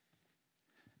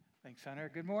Thanks, Hunter.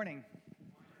 Good morning.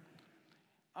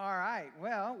 All right.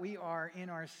 Well, we are in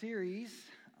our series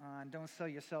on Don't Sell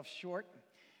Yourself Short.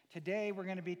 Today, we're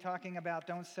going to be talking about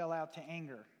don't sell out to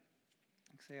anger.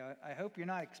 So I hope you're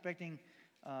not expecting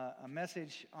a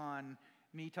message on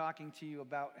me talking to you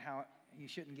about how you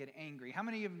shouldn't get angry. How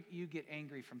many of you get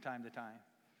angry from time to time?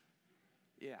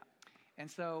 Yeah. And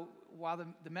so while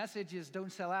the message is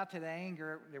don't sell out to the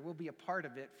anger, there will be a part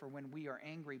of it for when we are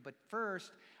angry. But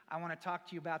first, I want to talk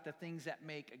to you about the things that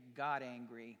make God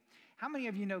angry. How many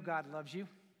of you know God loves you?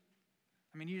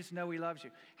 I mean, you just know He loves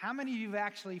you. How many of you have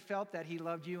actually felt that He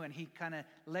loved you and He kind of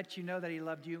let you know that He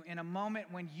loved you in a moment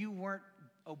when you weren't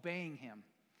obeying Him?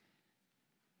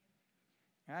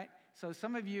 All right? So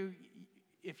some of you,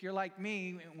 if you're like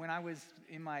me, when I was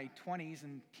in my 20s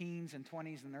and teens and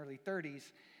 20s and early 30s,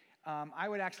 I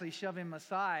would actually shove Him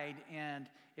aside, and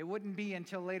it wouldn't be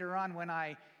until later on when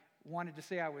I wanted to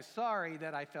say I was sorry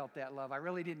that I felt that love. I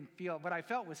really didn't feel, what I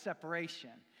felt was separation.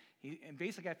 And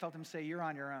basically I felt Him say, "You're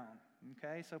on your own."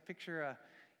 Okay, so picture a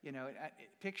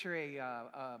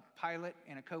pilot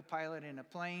and a co-pilot in a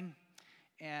plane,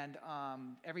 and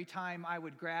every time I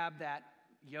would grab that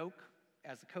yoke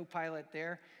as a co-pilot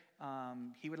there,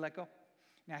 he would let go.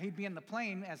 Now, he'd be in the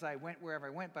plane as I went wherever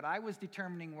I went, but I was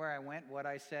determining where I went, what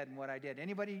I said, and what I did.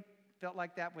 Anybody felt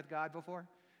like that with God before?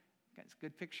 Okay, it's a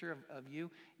good picture of you.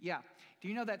 Yeah. Do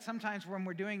you know that sometimes when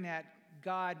we're doing that,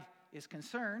 God is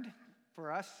concerned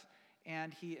for us,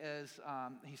 and he's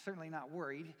certainly not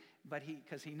worried, but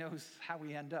because he knows how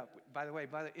we end up. By the way,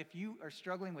 if you are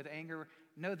struggling with anger,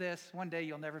 know this: one day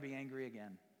you'll never be angry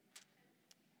again.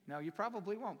 No, you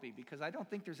probably won't be, because I don't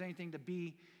think there's anything to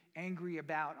be angry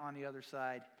about on the other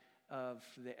side of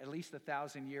at least the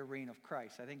 1,000-year reign of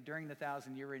Christ. I think during the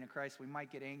 1,000-year reign of Christ, we might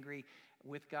get angry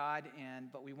with God,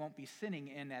 but we won't be sinning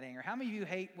in that anger. How many of you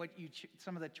hate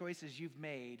some of the choices you've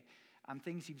made,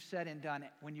 things you've said and done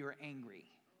when you were angry?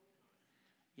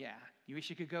 Yeah. You wish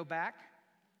you could go back?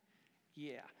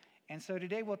 Yeah. And so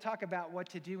today we'll talk about what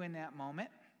to do in that moment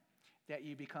that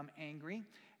you become angry,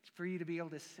 for you to be able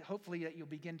to, hopefully that you'll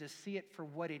begin to see it for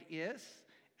what it is,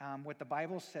 what the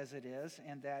Bible says it is,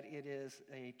 and that it is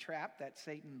a trap that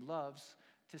Satan loves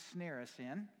to snare us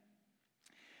in.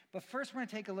 But first, we're going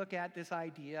to take a look at this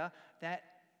idea that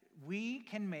we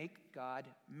can make God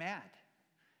mad.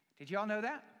 Did you all know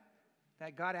that?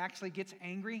 That God actually gets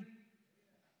angry?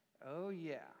 Oh,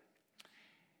 yeah.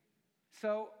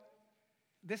 So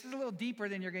this is a little deeper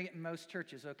than you're going to get in most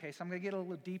churches, okay? So I'm going to get a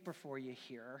little deeper for you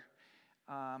here.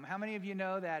 How many of you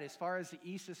know that as far as the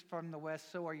east is from the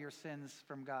west, so are your sins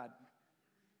from God,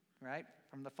 right?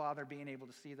 From the Father being able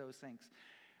to see those things.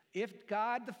 If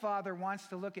God the Father wants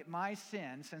to look at my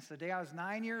sin since the day I was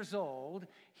 9 years old,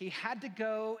 He had to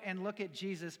go and look at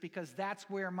Jesus, because that's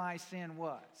where my sin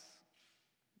was,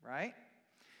 right?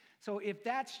 So if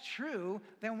that's true,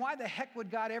 then why the heck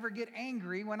would God ever get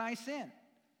angry when I sin?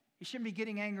 He shouldn't be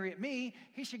getting angry at me.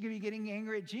 He should be getting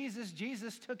angry at Jesus.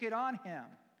 Jesus took it on Him.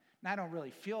 Now, I don't really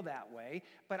feel that way,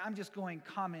 but I'm just going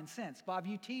common sense. Bob,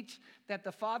 you teach that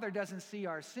the Father doesn't see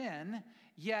our sin,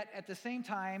 yet at the same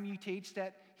time you teach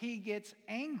that He gets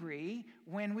angry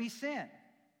when we sin.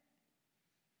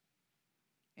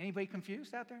 Anybody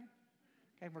confused out there?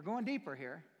 Okay, we're going deeper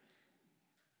here.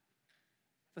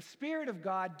 The Spirit of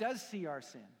God does see our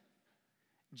sin.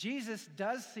 Jesus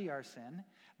does see our sin.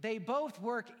 They both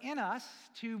work in us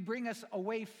to bring us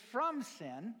away from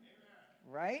sin,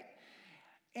 right?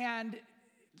 And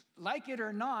like it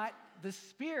or not, the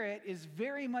Spirit is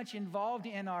very much involved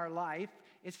in our life.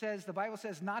 The Bible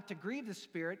says not to grieve the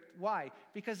Spirit. Why?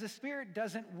 Because the Spirit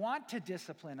doesn't want to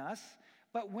discipline us.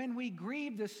 But when we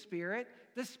grieve the Spirit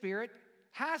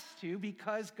has to,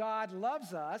 because God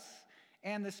loves us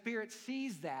and the Spirit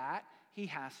sees that, He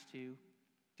has to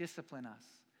discipline us.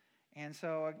 And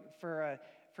so for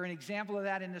an example of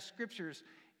that in the Scriptures,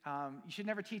 you should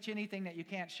never teach anything that you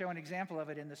can't show an example of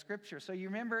it in the Scripture. So you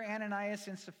remember Ananias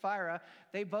and Sapphira,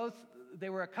 they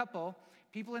were a couple.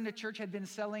 People in the church had been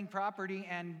selling property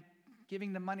and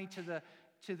giving the money to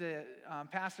the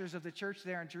pastors of the church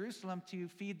there in Jerusalem to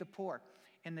feed the poor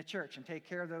in the church and take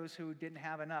care of those who didn't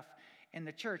have enough in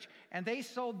the church. And they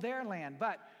sold their land,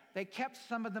 but they kept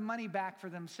some of the money back for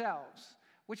themselves,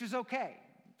 which is okay.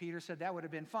 Peter said that would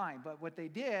have been fine. But what they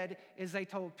did is they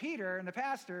told Peter and the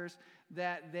pastors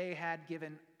that they had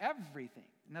given everything.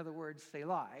 In other words, they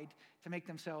lied to make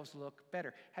themselves look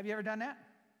better. Have you ever done that?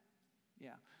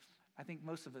 Yeah. I think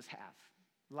most of us have.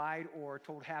 Lied or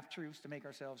told half-truths to make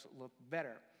ourselves look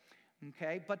better.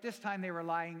 Okay? But this time they were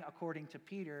lying, according to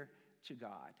Peter, to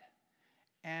God.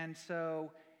 And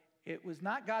so it was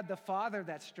not God the Father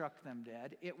that struck them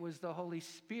dead. It was the Holy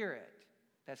Spirit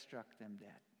that struck them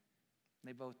dead.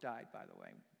 They both died, by the way.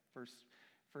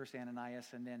 First Ananias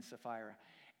and then Sapphira.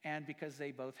 And because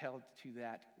they both held to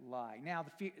that lie. Now,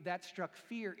 that struck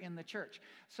fear in the church.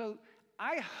 So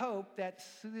I hope that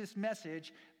through this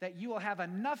message that you will have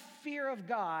enough fear of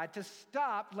God to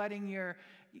stop letting the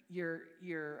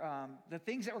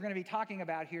things that we're going to be talking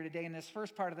about here today in this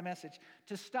first part of the message,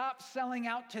 to stop selling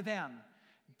out to them,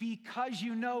 because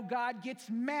you know God gets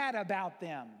mad about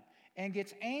them and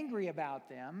gets angry about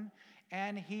them,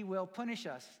 and he will punish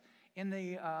us. In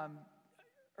the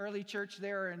early church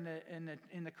there,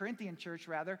 in the Corinthian church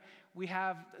rather, we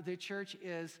have the church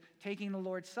is taking the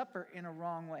Lord's Supper in a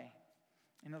wrong way.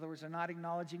 In other words, they're not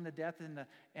acknowledging the death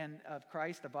of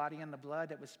Christ, the body and the blood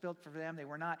that was spilled for them. They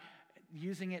were not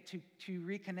using it to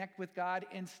reconnect with God.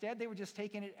 Instead, they were just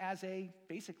taking it as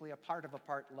basically a part of a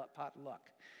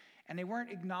potluck. And they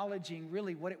weren't acknowledging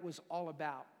really what it was all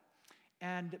about.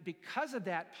 And because of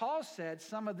that, Paul said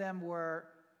some of them were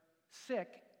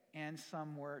sick and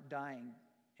some were dying.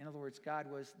 In other words,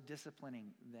 God was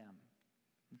disciplining them.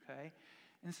 Okay?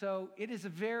 And so it is a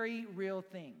very real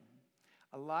thing.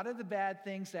 A lot of the bad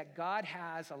things that God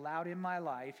has allowed in my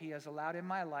life, he has allowed in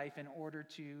my life in order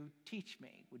to teach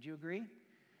me. Would you agree?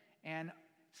 And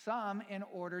some in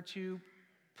order to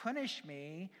punish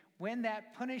me when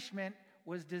that punishment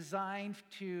was designed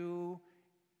to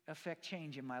affect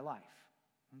change in my life.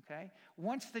 Okay?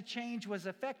 Once the change was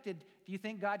affected, do you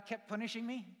think God kept punishing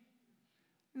me?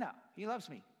 No, he loves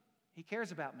me. He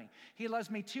cares about me. He loves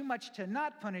me too much to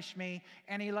not punish me,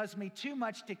 and he loves me too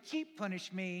much to keep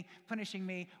punishing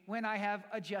me when I have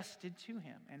adjusted to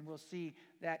him. And we'll see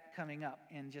that coming up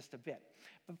in just a bit.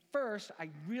 But first, I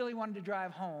really wanted to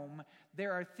drive home,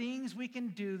 there are things we can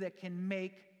do that can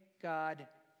make God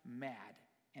mad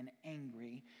and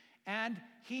angry. And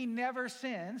he never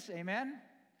sins, amen?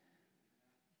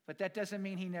 But that doesn't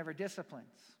mean he never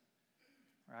disciplines,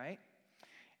 right?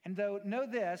 And though, know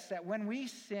this, that when we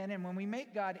sin and when we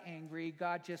make God angry,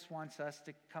 God just wants us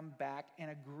to come back and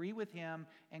agree with him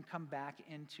and come back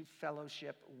into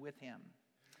fellowship with him.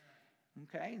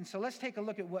 Okay, and so let's take a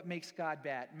look at what makes God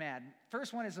mad.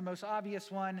 First one is the most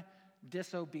obvious one,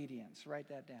 disobedience. Write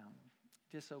that down,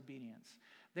 disobedience.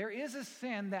 There is a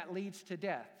sin that leads to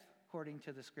death, according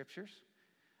to the scriptures.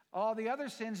 All the other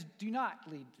sins do not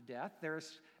lead to death.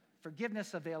 There's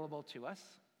forgiveness available to us.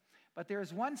 But there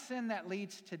is one sin that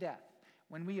leads to death.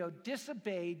 When we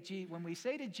disobey, when we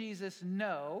say to Jesus,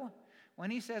 no,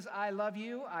 when he says, I love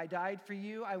you, I died for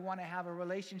you, I want to have a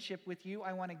relationship with you,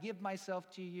 I want to give myself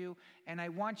to you, and I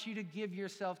want you to give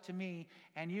yourself to me,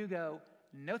 and you go,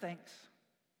 no thanks.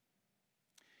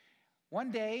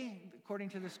 One day, according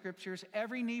to the scriptures,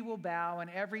 every knee will bow and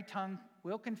every tongue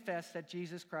will confess that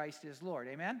Jesus Christ is Lord.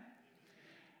 Amen?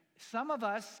 Some of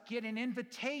us get an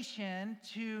invitation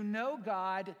to know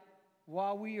God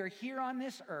while we are here on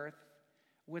this earth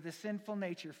with a sinful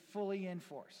nature fully in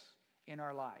force in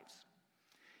our lives.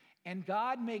 And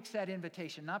God makes that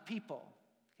invitation, not people.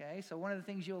 Okay, so one of the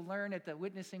things you'll learn at the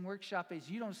witnessing workshop is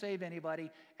you don't save anybody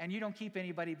and you don't keep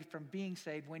anybody from being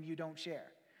saved when you don't share.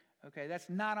 Okay, that's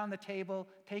not on the table.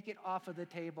 Take it off of the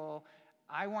table.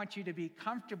 I want you to be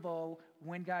comfortable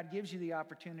when God gives you the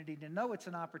opportunity to know it's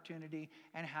an opportunity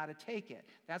and how to take it.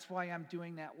 That's why I'm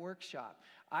doing that workshop.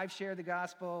 I've shared the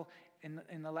gospel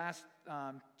in the last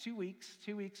 2 weeks,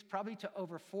 probably to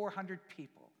over 400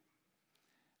 people.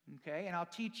 Okay, and I'll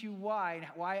teach you why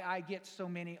I get so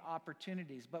many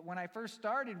opportunities. But when I first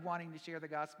started wanting to share the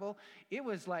gospel, it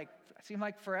seemed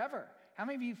like forever. How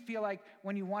many of you feel like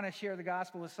when you want to share the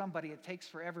gospel with somebody, it takes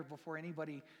forever before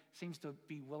anybody seems to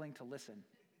be willing to listen,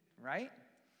 right?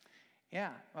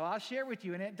 Yeah, well, I'll share with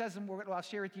you, and it doesn't work. Well, I'll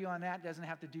share with you on that. It doesn't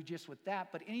have to do just with that,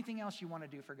 but anything else you want to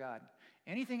do for God.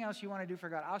 Anything else you want to do for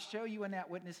God, I'll show you in that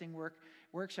witnessing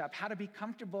workshop how to be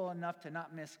comfortable enough to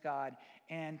not miss God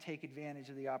and take advantage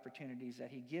of the opportunities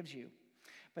that he gives you.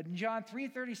 But in John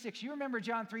 3:36, you remember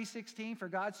John 3:16, for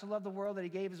God so loved the world that he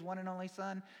gave his one and only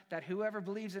son, that whoever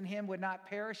believes in him would not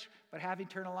perish, but have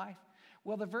eternal life.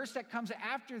 Well, the verse that comes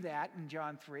after that in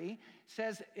John 3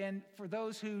 says, and for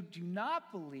those who do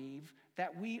not believe,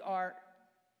 that we are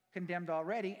condemned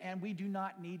already and we do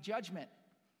not need judgment.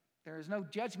 There is no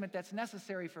judgment that's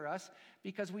necessary for us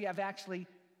because we have actually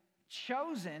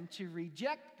chosen to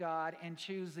reject God and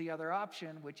choose the other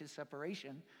option, which is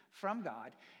separation from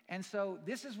God. And so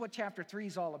this is what chapter 3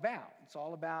 is all about. It's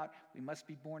all about we must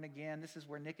be born again. This is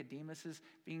where Nicodemus is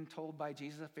being told by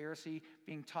Jesus, a Pharisee,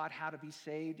 being taught how to be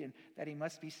saved and that he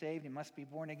must be saved, he must be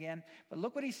born again. But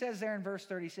look what he says there in verse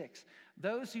 36.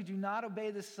 Those who do not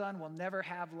obey the Son will never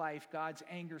have life. God's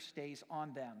anger stays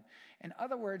on them. In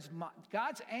other words,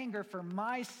 God's anger for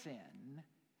my sin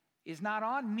is not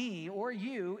on me or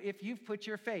you if you've put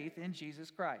your faith in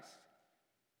Jesus Christ.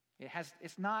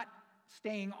 It's not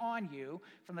staying on you.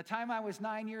 From the time I was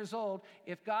 9 years old,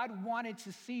 if God wanted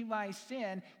to see my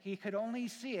sin, he could only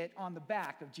see it on the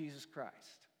back of Jesus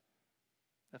Christ,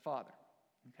 the Father.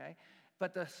 Okay?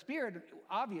 But the Spirit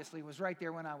obviously was right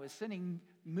there when I was sinning,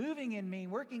 moving in me,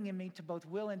 working in me to both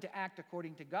will and to act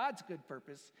according to God's good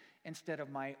purpose instead of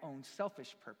my own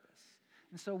selfish purpose.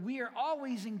 And so we are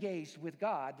always engaged with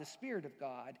God, the Spirit of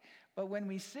God. But when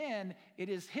we sin, it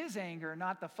is his anger,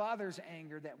 not the Father's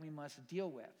anger, that we must deal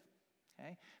with.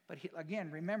 Okay? But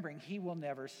again, remembering he will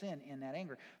never sin in that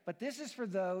anger. But this is for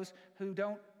those who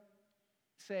don't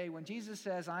say, when Jesus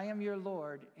says, I am your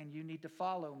Lord and you need to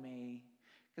follow me,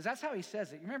 because that's how he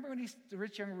says it. You remember when he's the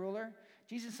rich young ruler?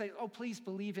 Jesus said, oh, please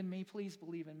believe in me, please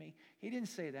believe in me. He didn't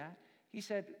say that. He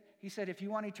said, if you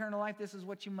want eternal life, this is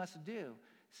what you must do.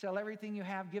 Sell everything you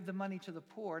have, give the money to the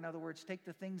poor. In other words, take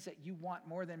the things that you want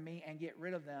more than me and get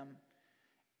rid of them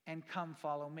and come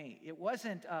follow me. It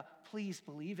wasn't a please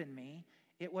believe in me.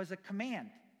 It was a command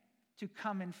to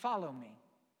come and follow me.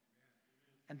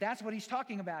 And that's what he's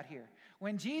talking about here.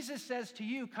 When Jesus says to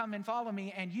you, come and follow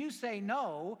me, and you say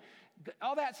no,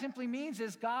 all that simply means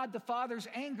is God the Father's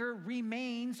anger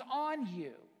remains on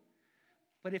you.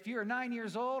 But if you're 9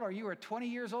 years old, or you are 20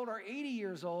 years old, or 80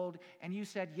 years old, and you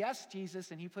said yes, Jesus,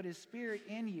 and he put his Spirit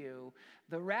in you,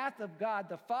 the wrath of God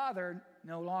the Father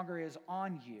no longer is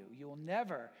on you.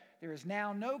 There is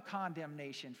now no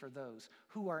condemnation for those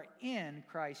who are in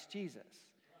Christ Jesus.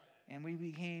 And we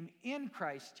became in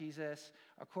Christ Jesus,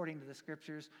 according to the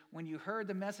Scriptures. When you heard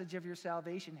the message of your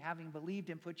salvation, having believed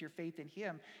and put your faith in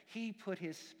him, he put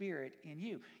his Spirit in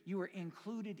you. You were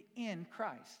included in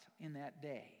Christ in that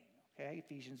day. Okay,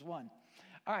 Ephesians 1.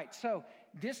 All right, so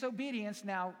disobedience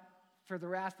now for the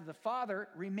wrath of the Father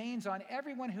remains on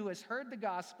everyone who has heard the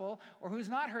gospel or who's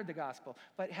not heard the gospel,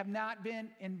 but have not been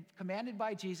commanded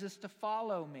by Jesus to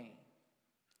follow me.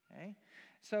 Okay,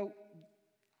 so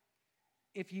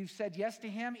if you've said yes to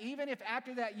him, even if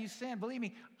after that you sin, believe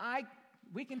me,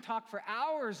 we can talk for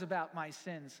hours about my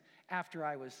sins after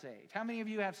I was saved. How many of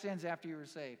you have sins after you were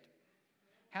saved?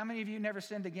 How many of you never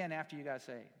sinned again after you got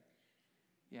saved?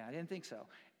 Yeah, I didn't think so.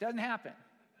 It doesn't happen,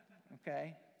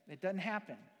 okay? It doesn't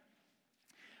happen.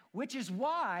 Which is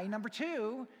why, number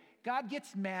 2, God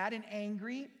gets mad and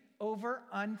angry over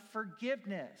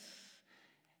unforgiveness.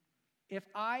 If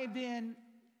I've been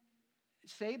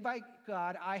saved by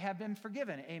God, I have been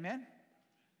forgiven, amen?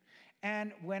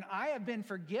 And when I have been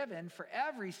forgiven for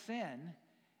every sin,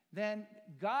 then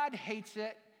God hates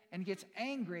it and gets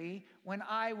angry when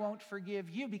I won't forgive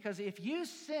you. Because if you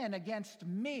sin against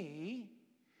me,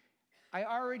 I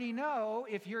already know,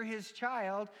 if you're his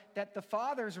child, that the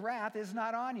Father's wrath is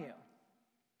not on you,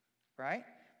 right?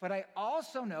 But I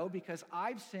also know, because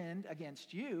I've sinned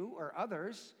against you or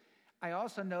others, I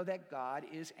also know that God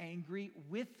is angry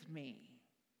with me.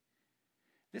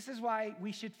 This is why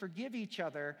we should forgive each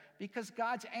other, because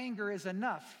God's anger is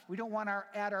enough. We don't want to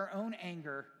add our own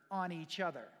anger on each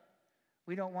other.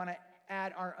 We don't want to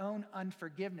add our own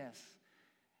unforgiveness.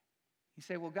 You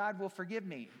say, well, God will forgive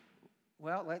me.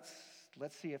 Well, let's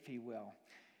see if he will.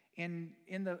 In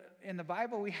the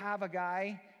Bible, we have a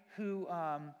guy who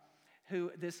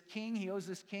this king, he owes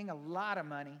this king a lot of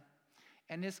money.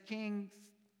 And this king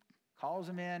calls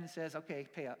him in and says, okay,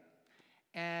 pay up.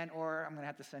 Or I'm going to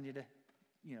have to send you to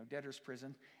debtor's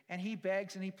prison. And he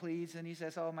begs and he pleads and he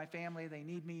says, oh, my family, they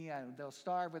need me. They'll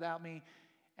starve without me.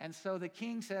 And so the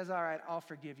king says, all right, I'll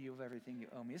forgive you of everything you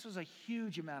owe me. This was a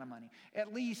huge amount of money,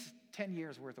 at least 10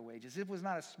 years worth of wages. It was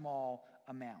not a small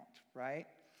amount, right?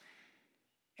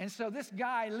 And so this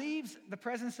guy leaves the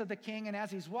presence of the king, and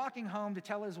as he's walking home to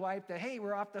tell his wife that, hey,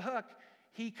 we're off the hook,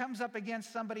 he comes up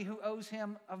against somebody who owes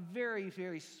him a very,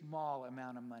 very small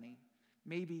amount of money,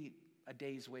 maybe a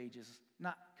day's wages,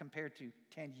 not compared to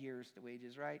 10 years'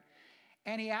 wages, right?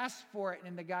 And he asks for it,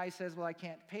 and the guy says, well, I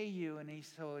can't pay you. And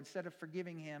so instead of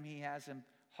forgiving him, he has him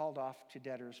hauled off to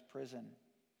debtor's prison.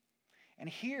 And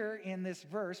here in this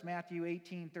verse, Matthew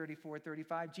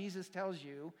 18:34-35, Jesus tells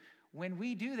you, when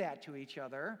we do that to each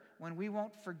other, when we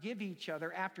won't forgive each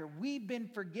other after we've been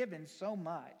forgiven so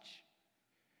much,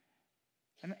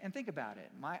 and think about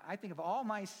it. I think of all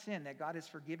my sin that God has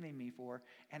forgiven me for,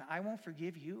 and I won't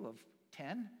forgive you of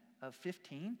 10, of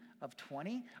 15, of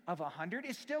 20, of 100.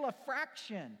 It's still a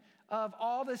fraction of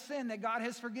all the sin that God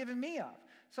has forgiven me of.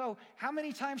 So how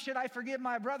many times should I forgive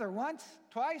my brother? Once?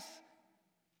 Twice?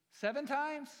 7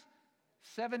 times?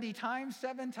 70 times,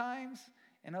 7 times?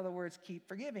 In other words, keep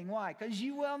forgiving. Why? Because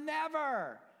you will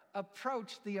never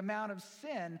approach the amount of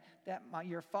sin that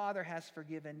your Father has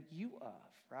forgiven you of,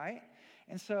 right?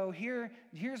 And so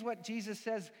here's what Jesus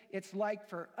says it's like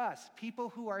for us, people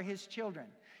who are his children.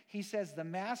 He says, the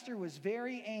master was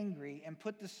very angry and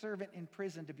put the servant in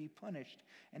prison to be punished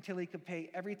until he could pay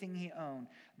everything he owned.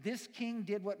 This king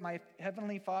did what my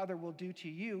heavenly Father will do to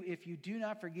you if you do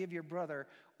not forgive your brother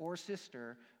or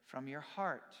sister from your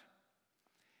heart.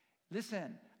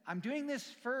 Listen, I'm doing this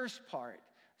first part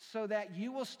so that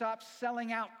you will stop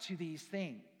selling out to these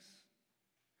things.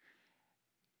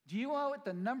 Do you know what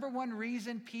the number one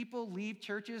reason people leave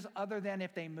churches other than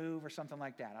if they move or something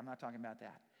like that? I'm not talking about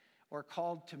that. Or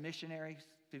called to missionaries,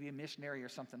 to be a missionary or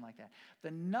something like that.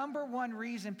 The number one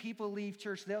reason people leave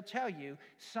church, they'll tell you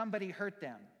somebody hurt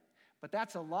them. But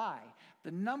that's a lie.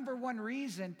 The number one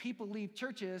reason people leave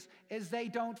churches is they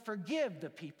don't forgive the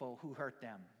people who hurt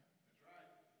them. That's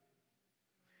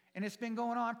right. And it's been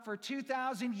going on for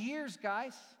 2,000 years,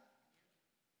 guys.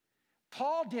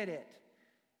 Paul did it.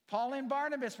 Paul and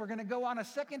Barnabas were going to go on a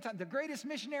second time, the greatest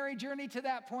missionary journey to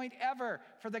that point ever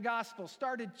for the gospel,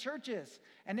 started churches.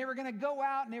 And they were going to go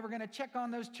out and they were going to check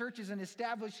on those churches and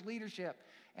establish leadership.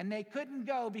 And they couldn't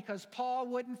go because Paul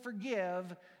wouldn't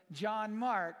forgive John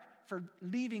Mark for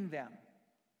leaving them.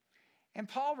 And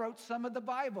Paul wrote some of the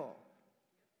Bible.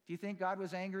 Do you think God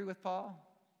was angry with Paul?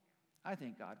 I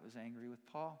think God was angry with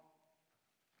Paul.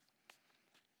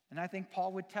 And I think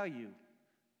Paul would tell you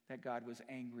that God was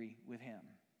angry with him.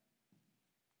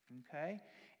 Okay?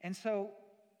 And so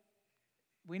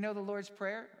we know the Lord's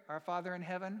Prayer. Our Father in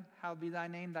heaven, hallowed be thy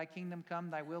name, thy kingdom come,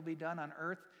 thy will be done on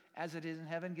earth as it is in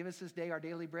heaven. Give us this day our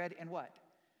daily bread. And what?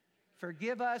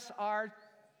 Forgive us our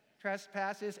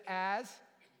trespasses as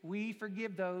we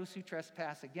forgive those who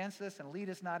trespass against us. And lead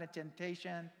us not into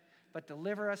temptation, but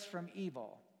deliver us from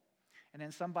evil. And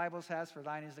then some Bibles has, for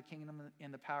thine is the kingdom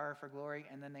and the power for glory.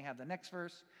 And then they have the next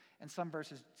verse. And some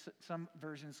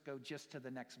versions go just to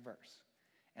the next verse.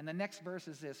 And the next verse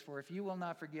is this: for if you will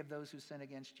not forgive those who sin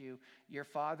against you, your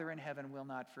Father in heaven will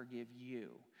not forgive you.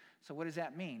 So what does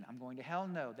that mean? I'm going to hell?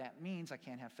 No. That means I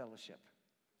can't have fellowship.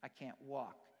 I can't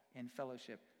walk in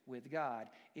fellowship with God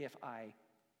if I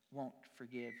won't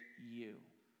forgive you.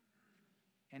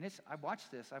 And I've watched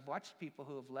this. I've watched people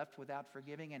who have left without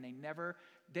forgiving, and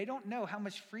they don't know how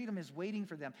much freedom is waiting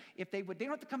for them. They don't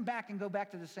have to come back and go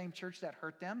back to the same church that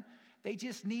hurt them. They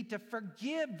just need to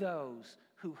forgive those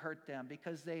who hurt them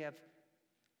because they're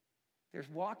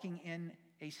walking in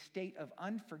a state of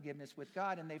unforgiveness with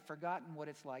God, and they've forgotten what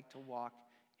it's like to walk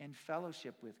in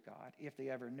fellowship with God if they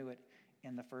ever knew it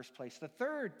in the first place. The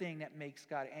third thing that makes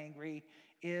God angry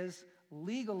is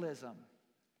legalism.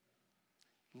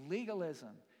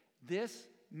 Legalism. This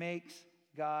makes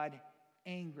God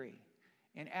angry.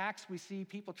 In Acts, we see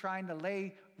people trying to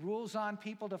lay rules on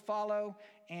people to follow,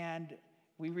 and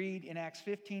we read in Acts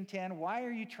 15:10, why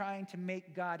are you trying to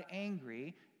make God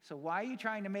angry? So why are you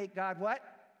trying to make God what?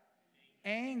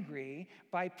 Angry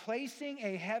by placing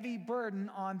a heavy burden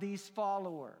on these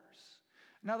followers.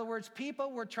 In other words,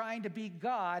 people were trying to be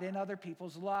God in other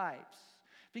people's lives.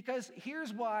 Because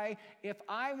here's why: if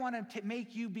I want to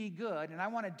make you be good, and I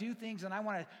want to do things, and I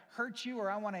want to hurt you,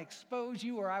 or I want to expose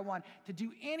you, or I want to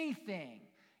do anything,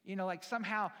 like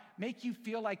somehow make you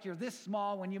feel like you're this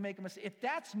small when you make a mistake. If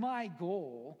that's my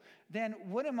goal, then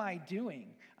what am I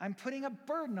doing? I'm putting a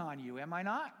burden on you, am I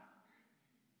not?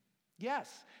 Yes,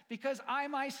 because I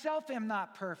myself am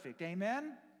not perfect,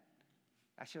 amen?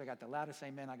 Actually, I got the loudest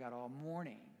amen I got all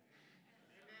morning.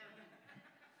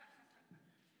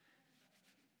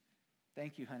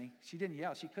 Thank you, honey. She didn't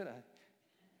yell. She could have.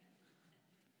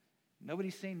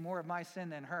 Nobody's seen more of my sin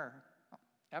than her,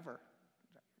 ever,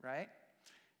 right?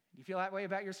 Do you feel that way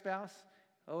about your spouse?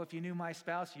 Oh, if you knew my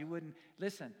spouse, you wouldn't.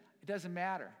 Listen, it doesn't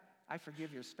matter. I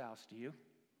forgive your spouse. Do you?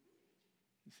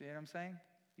 You see what I'm saying?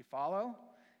 You follow?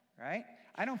 Right?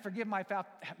 I don't forgive my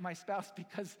spouse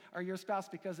or your spouse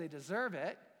because they deserve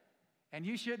it, and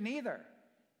you shouldn't either.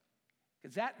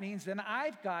 Because that means then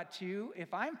I've got to,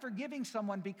 if I'm forgiving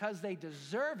someone because they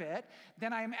deserve it,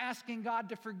 then I'm asking God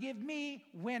to forgive me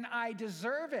when I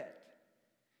deserve it.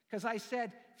 Because I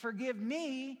said, forgive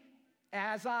me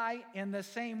in the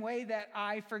same way that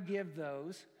I forgive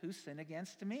those who sin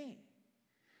against me.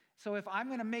 So if I'm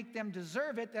going to make them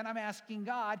deserve it, then I'm asking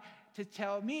God to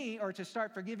tell me or to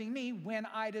start forgiving me when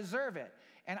I deserve it.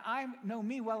 And I know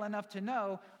me well enough to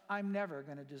know I'm never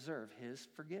going to deserve his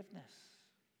forgiveness.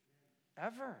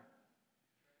 Ever.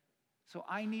 So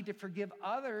I need to forgive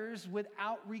others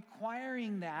without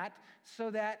requiring that so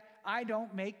that I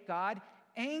don't make God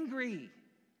angry.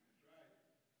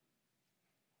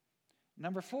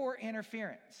 Number 4,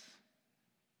 interference.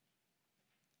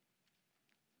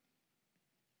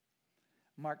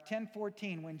 Mark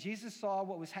 10:14, when Jesus saw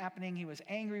what was happening, he was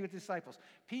angry with disciples.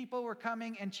 People were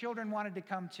coming and children wanted to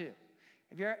come too.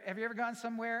 Have you ever gone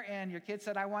somewhere and your kid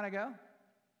said, I want to go?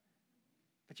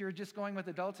 But you were just going with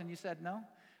adults and you said no?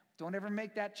 Don't ever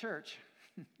make that church.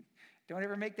 Don't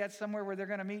ever make that somewhere where they're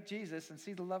going to meet Jesus and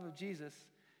see the love of Jesus.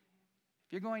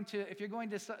 If you're going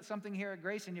to something here at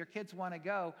Grace and your kids want to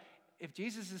go, if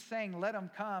Jesus is saying let them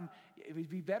come, it would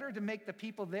be better to make the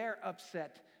people there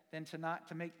upset than to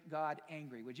make God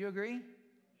angry. Would you agree?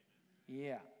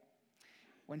 Yeah.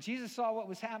 When Jesus saw what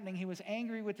was happening, he was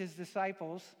angry with his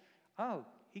disciples. Oh,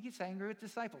 he gets angry with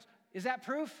disciples. Is that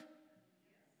proof?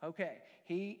 Okay.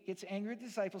 He gets angry with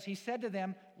disciples. He said to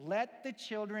them, let the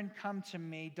children come to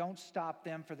me. Don't stop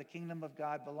them, for the kingdom of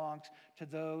God belongs to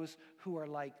those who are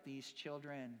like these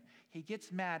children. He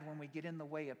gets mad when we get in the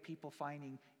way of people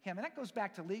finding him. And that goes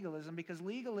back to legalism, because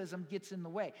legalism gets in the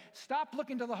way. Stop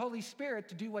looking to the Holy Spirit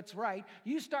to do what's right.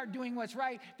 You start doing what's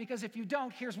right, because if you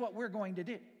don't, here's what we're going to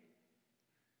do.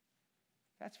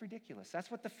 That's ridiculous.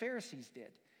 That's what the Pharisees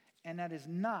did. And that is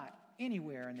not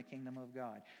anywhere in the kingdom of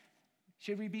God.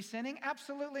 Should we be sinning?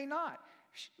 Absolutely not.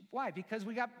 Why? Because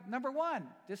we got, number one,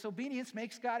 disobedience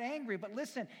makes God angry. But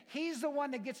listen, he's the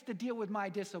one that gets to deal with my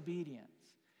disobedience.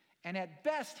 And at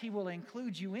best, he will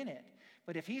include you in it.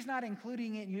 But if he's not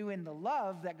including you in the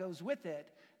love that goes with it,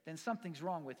 then something's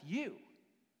wrong with you.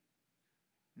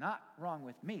 Not wrong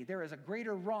with me. There is a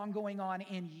greater wrong going on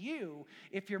in you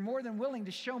if you're more than willing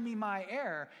to show me my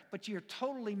error, but you're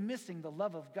totally missing the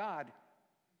love of God.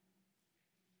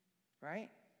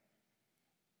 Right?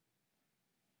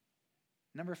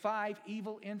 Number 5,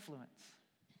 evil influence.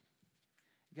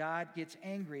 God gets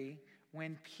angry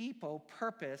when people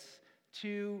purpose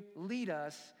to lead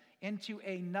us into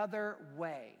another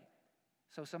way.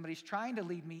 So somebody's trying to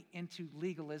lead me into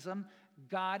legalism,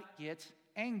 God gets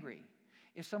angry.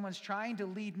 If someone's trying to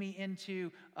lead me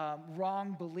into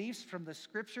wrong beliefs from the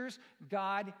scriptures,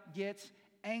 God gets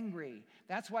angry.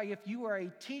 That's why if you are a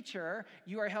teacher,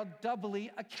 you are held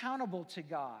doubly accountable to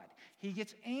God. He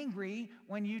gets angry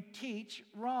when you teach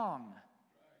wrong.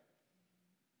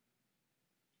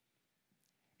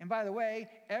 And by the way,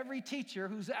 every teacher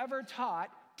who's ever taught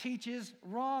teaches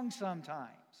wrong sometimes.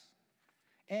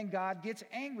 And God gets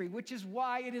angry, which is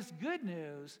why it is good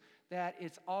news that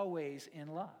it's always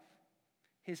in love.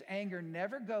 His anger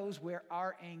never goes where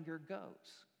our anger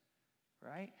goes,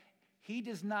 right? He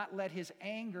does not let his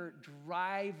anger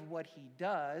drive what he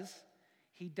does.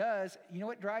 He does, you know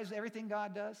what drives everything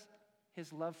God does?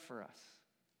 His love for us.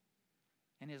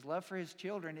 And his love for his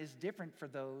children is different for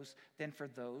those than for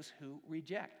those who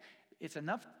reject. It's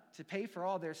enough to pay for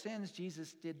all their sins.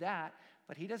 Jesus did that,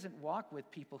 but he doesn't walk with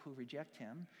people who reject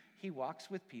him. He walks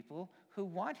with people who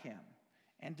want him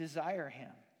and desire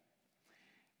him.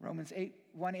 Romans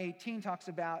 1:18 talks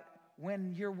about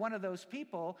when you're one of those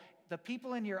people, the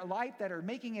people in your life that are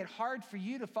making it hard for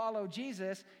you to follow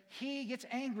Jesus, he gets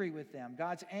angry with them.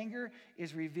 God's anger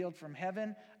is revealed from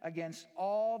heaven against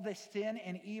all the sin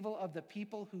and evil of the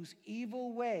people whose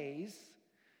evil ways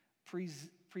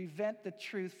prevent the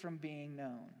truth from being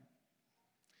known.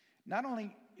 Not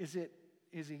only is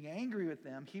he angry with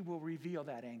them, he will reveal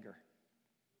that anger.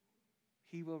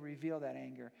 He will reveal that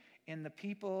anger. In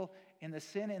the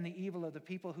sin and the evil of the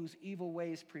people whose evil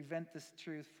ways prevent this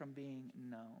truth from being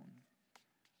known.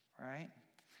 Right?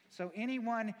 So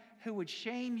anyone who would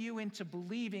shame you into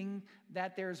believing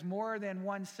that there's more than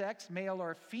one sex, male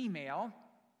or female,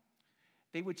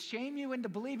 they would shame you into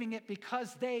believing it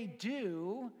because they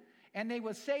do, and they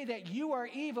would say that you are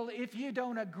evil if you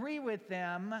don't agree with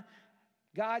them.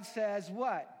 God says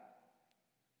what?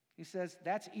 He says,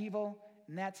 that's evil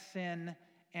and that's sin,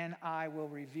 and I will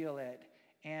reveal it.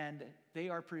 And they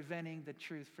are preventing the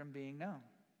truth from being known.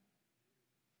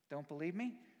 Don't believe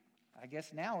me? I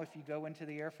guess now if you go into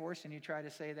the Air Force and you try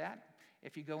to say that,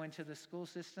 if you go into the school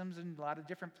systems and a lot of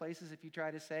different places, if you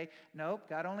try to say, nope,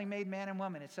 God only made man and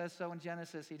woman. It says so in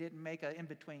Genesis. He didn't make an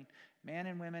in-between. Man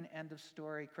and women, end of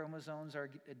story. Chromosomes are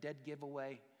a dead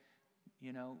giveaway.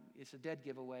 You know, it's a dead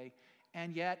giveaway.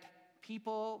 And yet,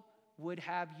 people would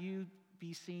have you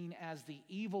be seen as the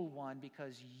evil one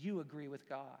because you agree with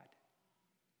God.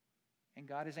 And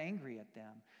God is angry at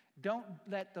them. Don't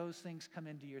let those things come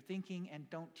into your thinking, and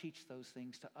don't teach those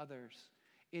things to others.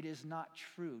 It is not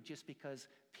true just because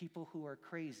people who are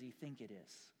crazy think it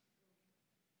is.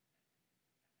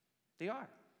 They are.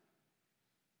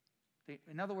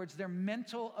 In other words, their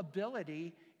mental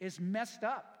ability is messed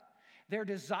up. Their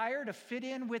desire to fit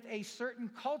in with a certain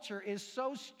culture is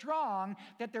so strong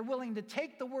that they're willing to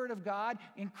take the word of God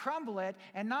and crumble it,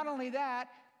 and not only that,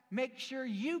 make sure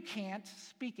you can't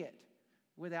speak it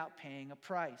without paying a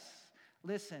price.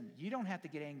 Listen, you don't have to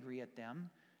get angry at them.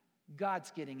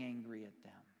 God's getting angry at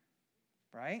them,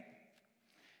 right?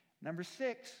 Number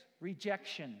 6,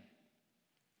 rejection.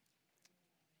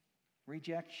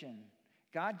 Rejection.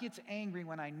 God gets angry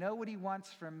when I know what he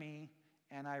wants from me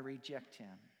and I reject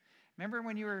him. Remember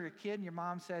when you were a kid and your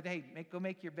mom said, hey, go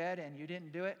make your bed, and you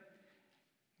didn't do it?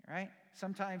 Right?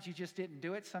 Sometimes you just didn't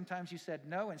do it. Sometimes you said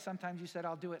no, and sometimes you said,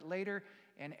 I'll do it later.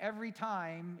 And every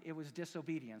time it was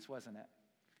disobedience, wasn't it?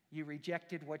 You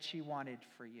rejected what she wanted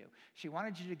for you. She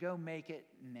wanted you to go make it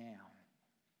now.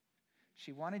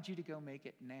 She wanted you to go make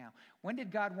it now. When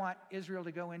did God want Israel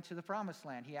to go into the promised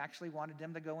land? He actually wanted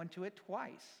them to go into it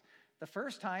twice. The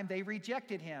first time they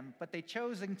rejected him, but they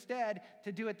chose instead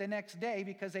to do it the next day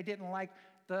because they didn't like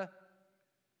the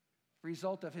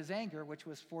result of his anger, which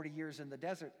was 40 years in the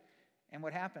desert. And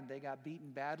what happened? They got beaten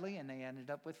badly, and they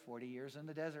ended up with 40 years in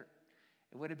the desert.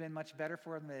 It would have been much better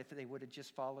for them if they would have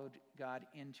just followed God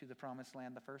into the promised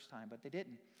land the first time, but they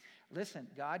didn't. Listen,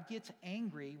 God gets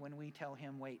angry when we tell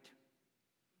him wait.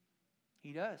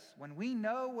 He does. When we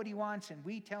know what he wants and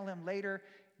we tell him later,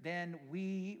 then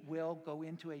we will go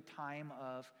into a time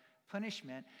of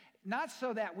punishment. Not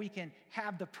so that we can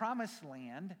have the promised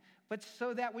land, but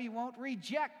so that we won't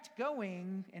reject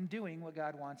going and doing what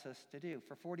God wants us to do.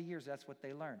 For 40 years, that's what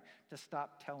they learned, to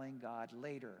stop telling God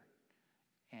later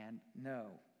and no.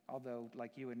 Although,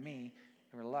 like you and me,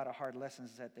 there were a lot of hard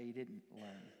lessons that they didn't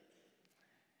learn.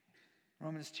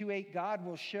 Romans 2:8, God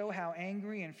will show how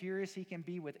angry and furious he can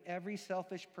be with every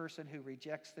selfish person who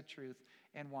rejects the truth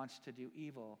and wants to do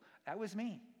evil. That was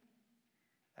me.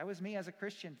 That was me as a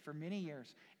Christian for many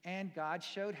years. And God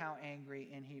showed how angry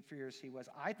and furious he was.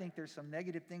 I think there's some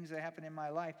negative things that happened in my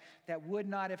life that would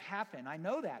not have happened. I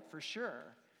know that for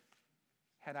sure,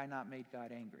 had I not made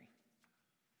God angry.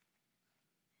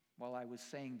 While I was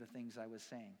saying the things I was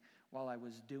saying, while I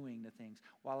was doing the things,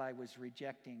 while I was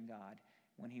rejecting God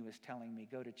when he was telling me,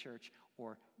 go to church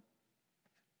or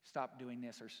stop doing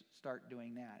this or start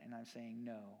doing that. And I'm saying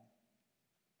no.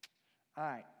 All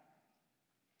right.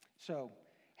 So,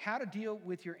 how to deal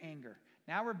with your anger.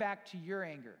 Now we're back to your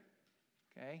anger.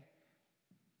 Okay?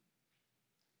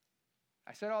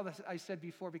 I said all this I said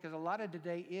before because a lot of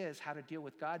today is how to deal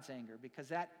with God's anger, because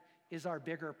that is our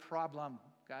bigger problem,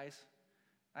 guys.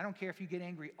 I don't care if you get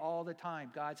angry all the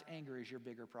time. God's anger is your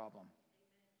bigger problem.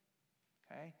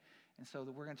 Okay? And so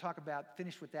we're going to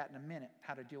finish with that in a minute,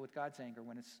 how to deal with God's anger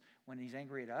when he's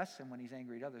angry at us and when he's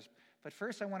angry at others. But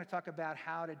first I want to talk about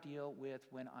how to deal with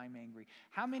when I'm angry.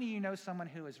 How many of you know someone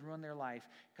who has ruined their life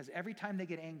because every time they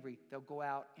get angry, they'll go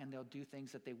out and they'll do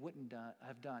things that they wouldn't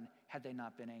have done had they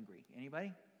not been angry?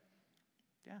 Anybody?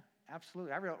 Yeah,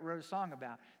 absolutely. I wrote a song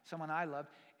about someone I loved,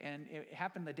 and it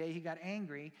happened the day he got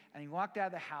angry, and he walked out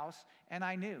of the house, and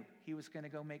I knew he was going to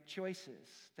go make choices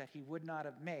that he would not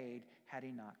have made had he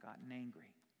not gotten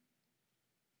angry.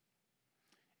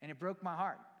 And it broke my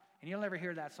heart. And you'll never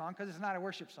hear that song because it's not a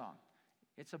worship song.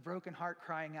 It's a broken heart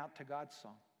crying out to God's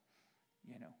song,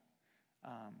 you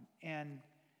know. And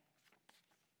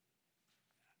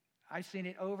I've seen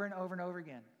it over and over and over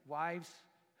again. Wives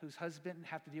whose husbands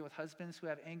have to deal with husbands who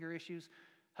have anger issues,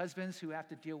 husbands who have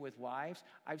to deal with wives.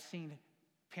 I've seen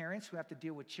parents who have to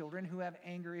deal with children who have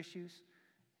anger issues.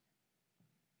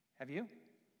 Have you?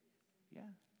 Yeah.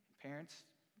 Parents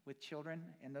with children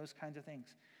and those kinds of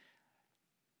things.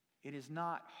 It is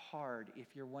not hard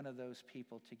if you're one of those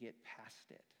people to get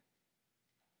past it.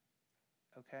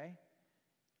 Okay?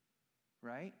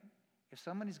 Right? If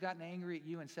someone has gotten angry at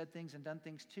you and said things and done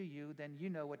things to you, then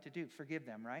you know what to do. Forgive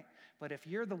them, right? But if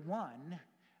you're the one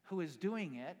who is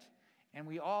doing it, and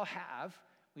we've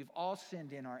all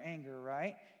sinned in our anger,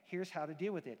 right? Here's how to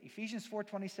deal with it. Ephesians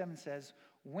 4:27 says,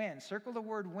 when. Circle the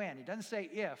word when. It doesn't say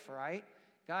if, right?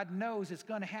 God knows it's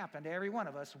going to happen to every one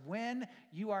of us. When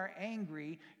you are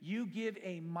angry, you give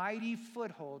a mighty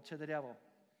foothold to the devil.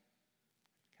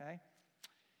 Okay?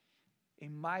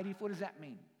 What does that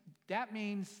mean? That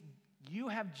means you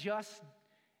have just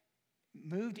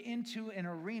moved into an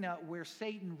arena where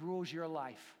Satan rules your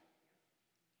life,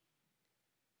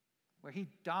 where he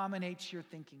dominates your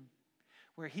thinking,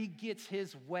 where he gets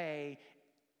his way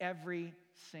every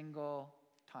single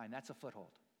time. That's a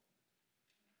foothold.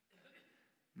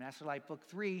 Master Life Book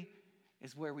 3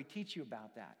 is where we teach you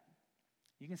about that.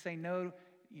 You can say no,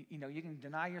 you can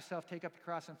deny yourself, take up the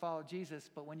cross and follow Jesus,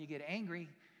 but when you get angry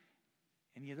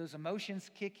and those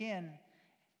emotions kick in,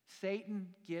 Satan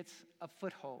gets a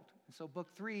foothold. And so book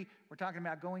 3, we're talking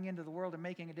about going into the world and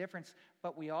making a difference,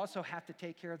 but we also have to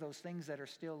take care of those things that are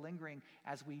still lingering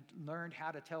as we learned how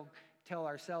to tell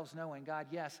ourselves no and God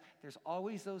yes. There's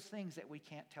always those things that we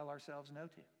can't tell ourselves no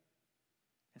to.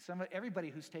 And everybody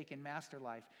who's taken Master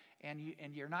Life and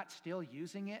you're not still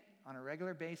using it on a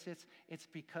regular basis, it's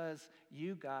because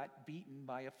you got beaten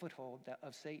by a foothold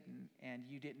of Satan, and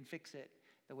you didn't fix it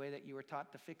the way that you were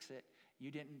taught to fix it. You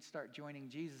didn't start joining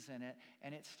Jesus in it,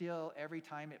 and it's still, every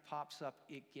time it pops up,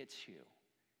 it gets you.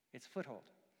 It's foothold.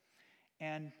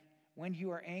 And when you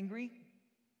are angry,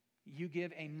 you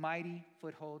give a mighty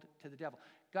foothold to the devil.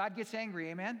 God gets angry,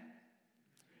 amen?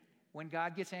 When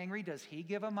God gets angry, does he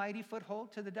give a mighty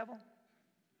foothold to the devil?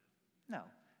 No,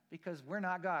 because we're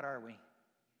not God, are we?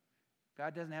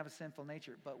 God doesn't have a sinful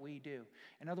nature, but we do.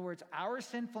 In other words, our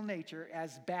sinful nature,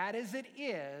 as bad as it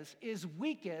is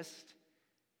weakest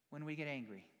when we get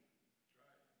angry.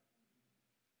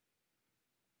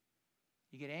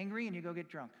 You get angry and you go get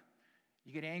drunk.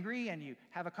 You get angry and you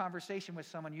have a conversation with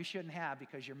someone you shouldn't have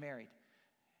because you're married.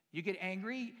 You get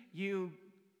angry, you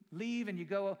leave and you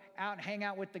go out and hang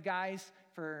out with the guys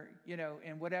for,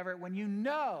 and whatever, when you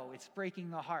know it's breaking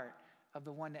the heart of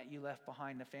the one that you left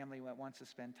behind, the family that wants to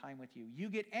spend time with you. You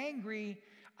get angry.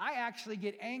 I actually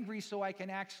get angry so I can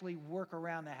actually work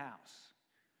around the house.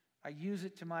 I use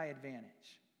it to my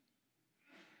advantage.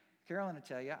 Carolyn will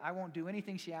tell you, I won't do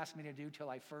anything she asks me to do till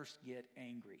I first get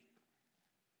angry.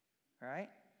 All right?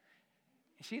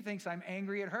 She thinks I'm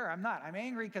angry at her. I'm not. I'm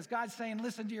angry because God's saying,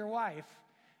 listen to your wife.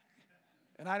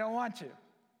 And I don't want to.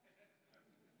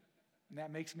 And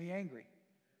that makes me angry.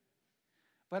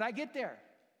 But I get there.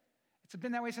 It's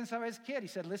been that way since I was a kid. He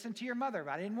said, listen to your mother.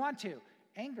 But I didn't want to.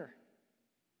 Anger.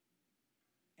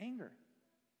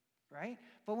 Right?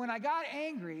 But when I got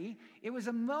angry, it was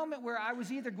a moment where I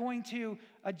was either going to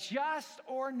adjust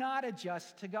or not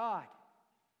adjust to God.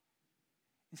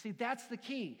 And see, that's the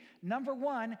key. Number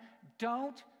one,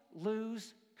 don't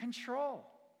lose control.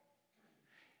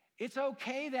 It's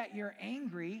okay that you're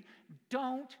angry.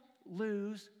 Don't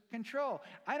lose control.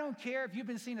 I don't care if you've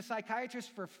been seeing a psychiatrist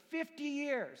for 50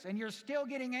 years and you're still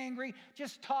getting angry.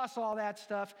 Just toss all that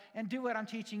stuff and do what I'm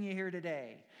teaching you here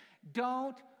today.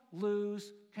 Don't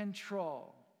lose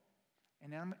control.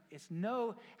 And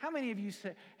how many of you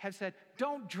have said,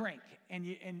 don't drink,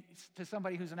 and to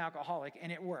somebody who's an alcoholic,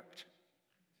 and it worked?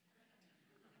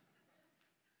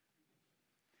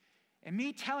 And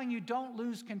me telling you don't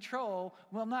lose control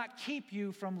will not keep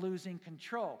you from losing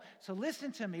control. So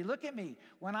listen to me, look at me.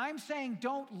 When I'm saying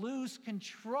don't lose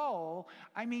control,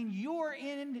 I mean you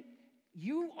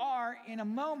are in a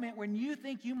moment when you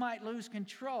think you might lose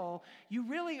control. You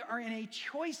really are in a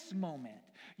choice moment.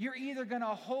 You're either going to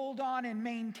hold on and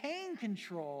maintain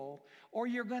control, or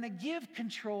you're going to give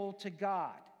control to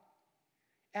God.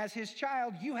 As his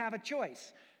child, you have a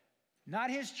choice. Not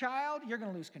his child, you're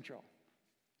going to lose control.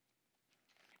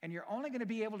 And you're only going to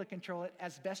be able to control it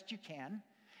as best you can.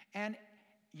 And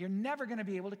you're never going to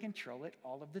be able to control it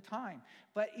all of the time.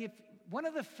 But if one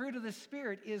of the fruit of the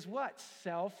Spirit is what?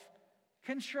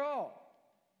 Self-control.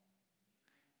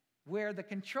 Where the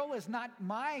control is not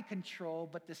my control,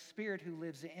 but the Spirit who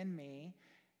lives in me,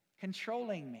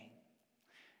 controlling me.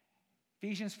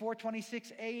 Ephesians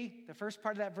 4:26a, the first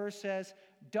part of that verse says,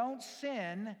 don't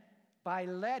sin by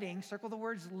letting, circle the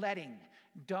words letting.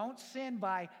 Don't sin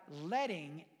by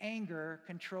letting anger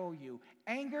control you.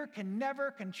 Anger can never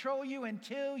control you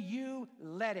until you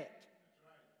let it.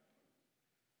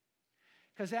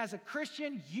 Because as a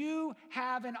Christian, you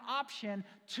have an option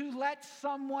to let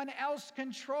someone else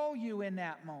control you in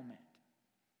that moment.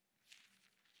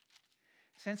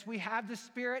 Since we have the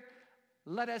Spirit,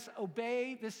 let us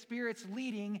obey the Spirit's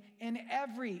leading in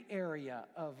every area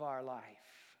of our life.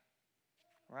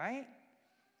 Right?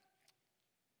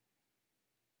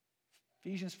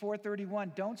 Ephesians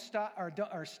 4:31,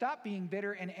 stop being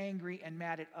bitter and angry and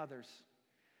mad at others.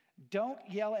 Don't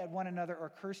yell at one another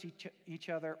or curse each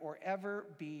other or ever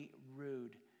be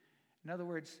rude. In other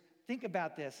words, think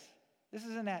about this.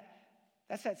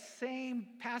 That's that same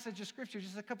passage of Scripture,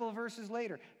 just a couple of verses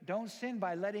later. Don't sin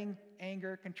by letting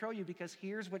anger control you, because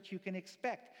here's what you can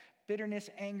expect: bitterness,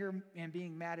 anger, and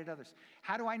being mad at others.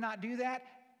 How do I not do that?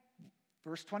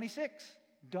 Verse 26,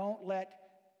 don't let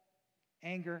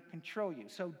anger control you.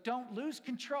 So don't lose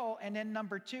control. And then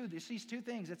number two, there's these two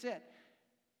things. That's it.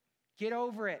 Get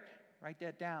over it. Write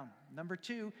that down. Number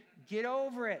two, get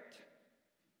over it.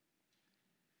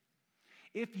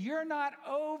 If you're not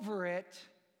over it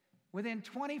within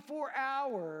 24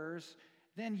 hours,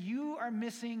 then you are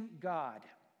missing God.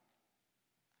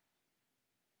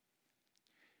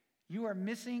 You are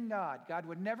missing God. God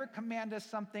would never command us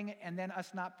something and then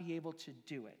us not be able to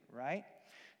do it, right?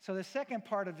 So the second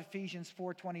part of Ephesians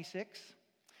 4:26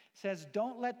 says,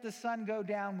 don't let the sun go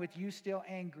down with you still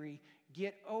angry.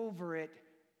 Get over it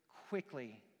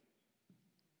quickly.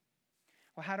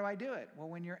 Well, how do I do it? Well,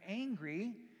 when you're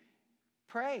angry,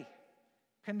 pray.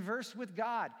 Converse with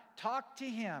God. Talk to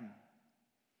him.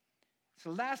 It's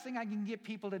the last thing I can get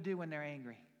people to do when they're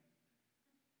angry.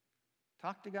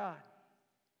 Talk to God.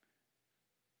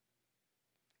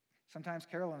 Sometimes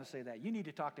Carolyn will say that. You need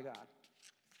to talk to God.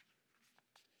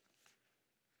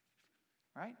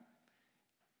 Right?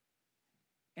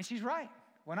 And she's right.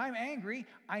 When I'm angry,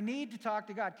 I need to talk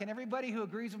to God. Can everybody who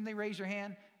agrees with me raise your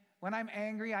hand? When I'm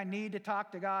angry, I need to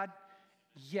talk to God?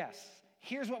 Yes.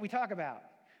 Here's what we talk about.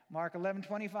 Mark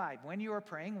 11:25. When you are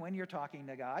praying, when you're talking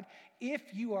to God, if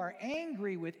you are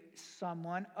angry with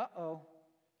someone,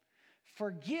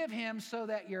 forgive him so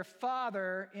that your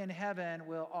Father in heaven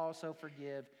will also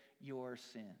forgive your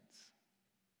sins.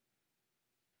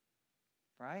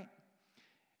 Right?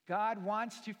 God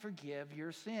wants to forgive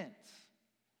your sins.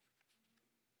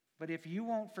 But if you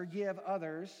won't forgive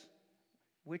others,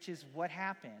 which is what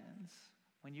happens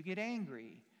when you get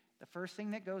angry, the first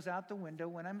thing that goes out the window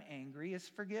when I'm angry is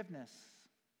forgiveness.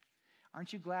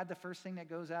 Aren't you glad the first thing that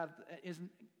goes out isn't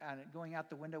going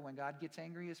out the window when God gets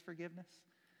angry is forgiveness?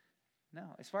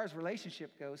 No. As far as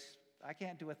relationship goes, I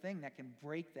can't do a thing that can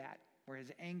break that, where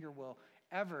his anger will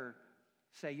ever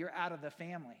say, you're out of the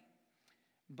family.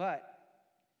 But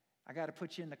I got to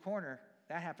put you in the corner.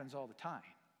 That happens all the time.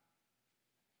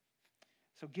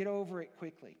 So get over it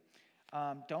quickly.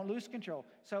 Don't lose control.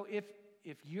 So if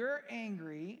you're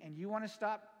angry and you want to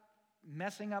stop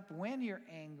messing up when you're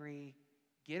angry,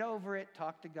 get over it,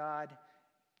 talk to God,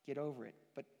 get over it.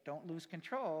 But don't lose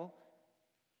control.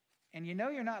 And you know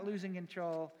you're not losing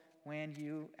control when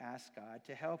you ask God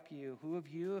to help you. Who of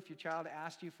you, if your child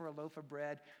asked you for a loaf of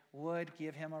bread, would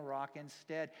give him a rock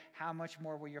instead? How much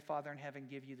more will your Father in heaven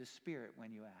give you the Spirit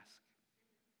when you ask?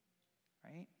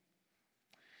 Right?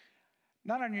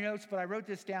 Not on your notes, but I wrote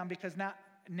this down because now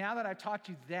that I've taught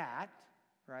you that,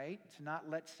 right, to not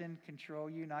let sin control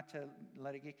you, not to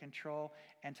let it get control,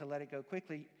 and to let it go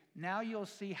quickly, now you'll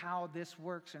see how this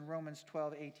works in Romans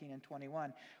 12, 18, and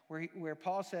 21, where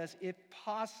Paul says, if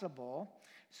possible,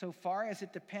 so far as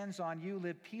it depends on you,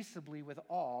 live peaceably with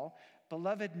all.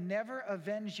 Beloved, never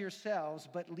avenge yourselves,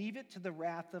 but leave it to the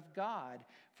wrath of God.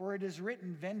 For it is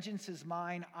written, vengeance is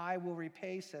mine, I will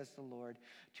repay, says the Lord.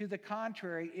 To the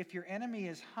contrary, if your enemy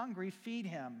is hungry, feed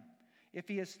him. If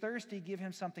he is thirsty, give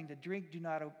him something to drink. Do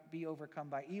not be overcome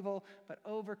by evil, but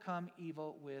overcome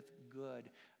evil with good.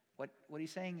 What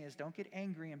he's saying is, don't get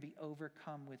angry and be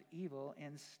overcome with evil.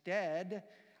 Instead,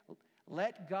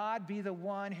 let God be the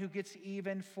one who gets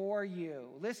even for you.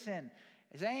 Listen,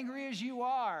 as angry as you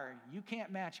are, you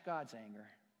can't match God's anger.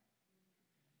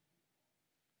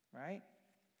 Right?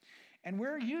 And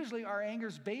we're usually, our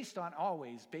anger's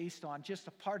always based on just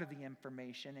a part of the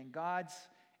information, and God's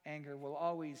anger will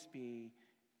always be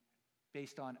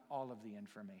based on all of the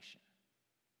information.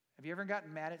 Have you ever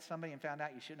gotten mad at somebody and found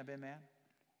out you shouldn't have been mad?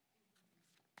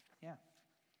 Yeah.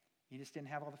 You just didn't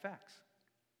have all the facts.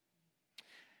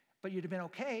 But you'd have been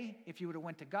okay if you would have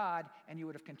went to God and you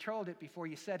would have controlled it before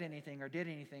you said anything or did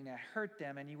anything that hurt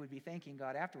them, and you would be thanking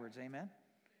God afterwards. Amen?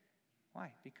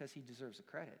 Why? Because he deserves the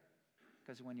credit.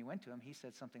 Because when you went to him, he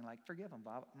said something like, forgive him,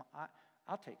 Bob.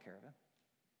 I'll take care of him.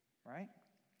 Right?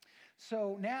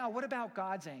 So now, what about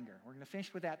God's anger? We're going to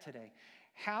finish with that today.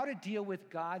 How to deal with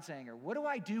God's anger. What do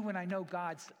I do when I know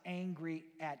God's angry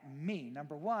at me?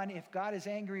 Number one, if God is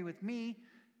angry with me,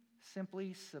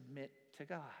 simply submit to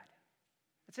God.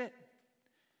 That's it.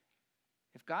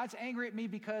 If God's angry at me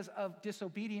because of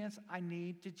disobedience, I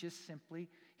need to just simply,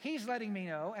 he's letting me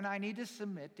know, and I need to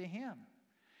submit to him.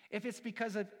 If it's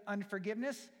because of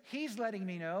unforgiveness, he's letting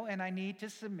me know, and I need to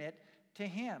submit to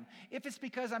him. If it's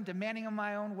because I'm demanding in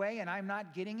my own way and I'm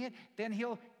not getting it, then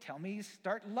he'll tell me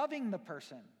start loving the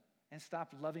person and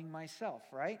stop loving myself,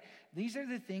 right? These are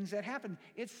the things that happen.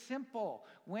 It's simple.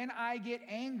 When I get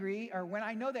angry, or when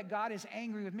I know that God is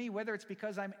angry with me, whether it's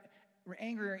because I'm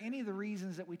angry or any of the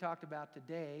reasons that we talked about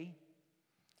today,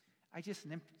 I just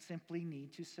simply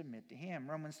need to submit to him.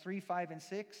 Romans 3, 5, and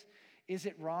 6. Is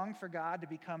it wrong for God to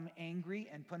become angry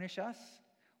and punish us?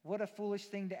 What a foolish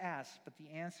thing to ask. But the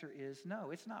answer is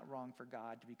no, it's not wrong for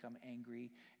God to become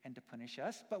angry and to punish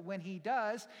us. But when he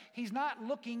does, he's not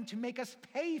looking to make us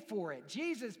pay for it.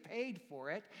 Jesus paid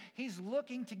for it. He's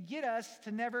looking to get us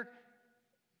to never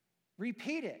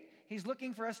repeat it. He's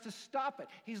looking for us to stop it.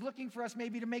 He's looking for us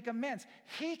maybe to make amends.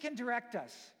 He can direct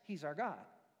us. He's our God.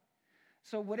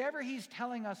 So whatever he's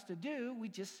telling us to do, we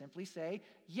just simply say,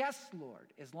 yes,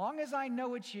 Lord. As long as I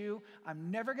know it's you, I'm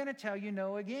never going to tell you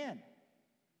no again.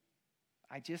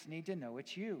 I just need to know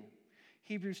it's you.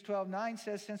 Hebrews 12:9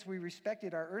 says, since we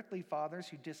respected our earthly fathers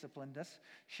who disciplined us,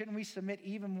 shouldn't we submit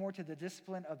even more to the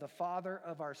discipline of the Father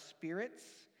of our spirits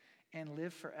and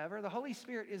live forever? The Holy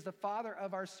Spirit is the Father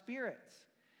of our spirits.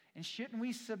 And shouldn't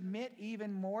we submit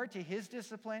even more to his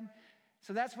discipline?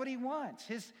 So that's what he wants.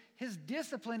 His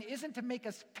discipline isn't to make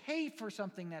us pay for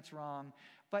something that's wrong,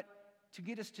 but to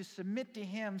get us to submit to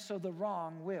him so the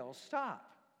wrong will stop.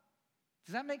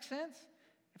 Does that make sense?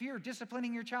 If you're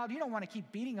disciplining your child, you don't want to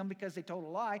keep beating them because they told a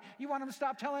lie. You want them to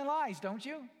stop telling lies, don't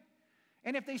you?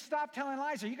 And if they stop telling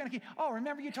lies, are you going to keep, oh,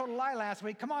 remember you told a lie last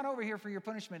week. Come on over here for your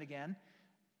punishment again.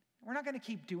 We're not going to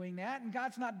keep doing that, and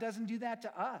God doesn't do that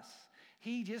to us.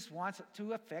 He just wants it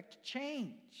to affect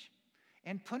change.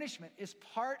 And punishment is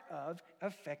part of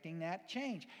affecting that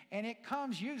change. And it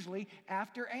comes usually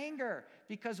after anger,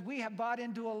 because we have bought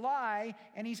into a lie,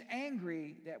 and he's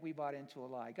angry that we bought into a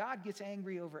lie. God gets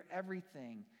angry over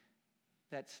everything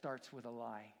that starts with a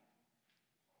lie.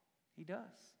 He does,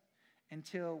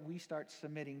 until we start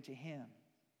submitting to him.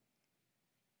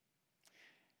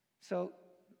 So,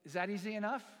 is that easy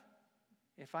enough?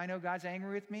 If I know God's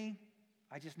angry with me,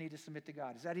 I just need to submit to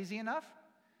God. Is that easy enough?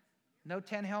 No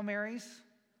 10 Hail Marys,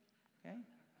 okay?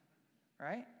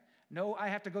 Right? No, I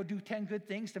have to go do 10 good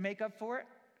things to make up for it.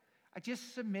 I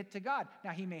just submit to God.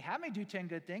 Now, he may have me do 10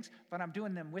 good things, but I'm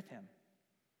doing them with him,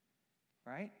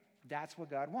 right? That's what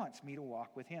God wants, me to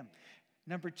walk with him.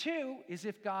 Number 2 is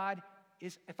if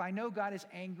I know God is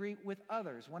angry with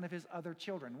others, one of his other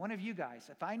children, one of you guys.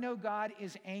 If I know God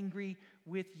is angry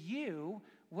with you,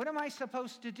 what am I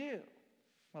supposed to do?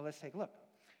 Well, let's take a look.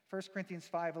 1 Corinthians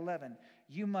 5:11,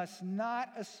 you must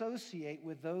not associate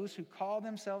with those who call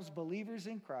themselves believers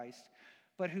in Christ,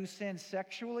 but who sin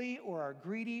sexually or are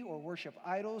greedy or worship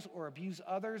idols or abuse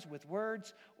others with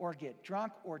words or get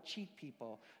drunk or cheat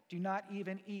people. Do not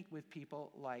even eat with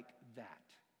people like that.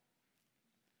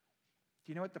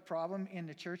 Do you know what the problem in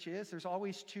the church is? There's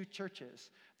always 2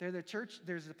 churches.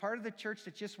 There's the part of the church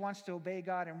that just wants to obey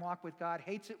God and walk with God,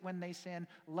 hates it when they sin,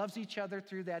 loves each other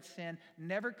through that sin,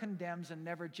 never condemns and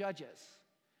never judges.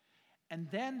 And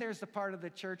then there's the part of the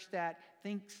church that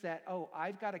thinks that, oh,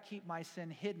 I've got to keep my sin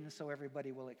hidden so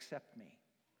everybody will accept me.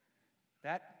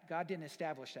 God didn't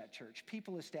establish that church.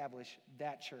 People establish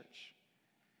that church.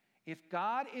 If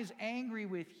God is angry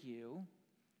with you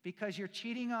because you're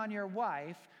cheating on your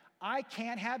wife, I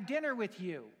can't have dinner with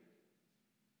you.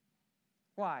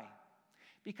 Why?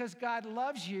 Because God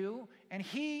loves you, and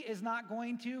he is not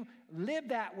going to live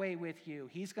that way with you.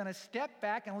 He's going to step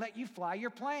back and let you fly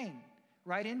your plane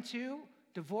right into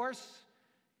divorce,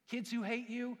 kids who hate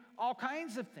you, all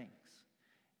kinds of things.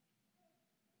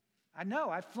 I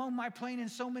know, I've flown my plane in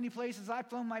so many places. I've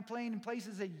flown my plane in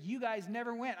places that you guys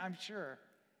never went, I'm sure.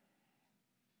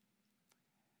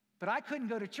 But I couldn't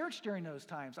go to church during those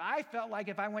times. I felt like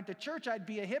if I went to church, I'd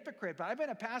be a hypocrite. But I've been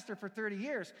a pastor for 30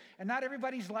 years, and not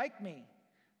everybody's like me.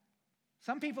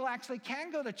 Some people actually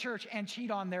can go to church and cheat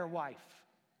on their wife.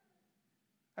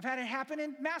 I've had it happen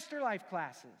in Master Life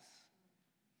classes.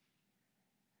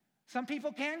 Some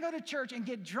people can go to church and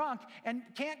get drunk and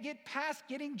can't get past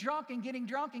getting drunk and getting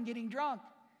drunk and getting drunk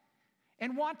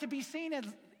and want to be seen as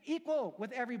equal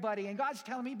with everybody. And God's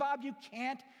telling me, Bob, you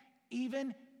can't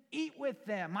even eat with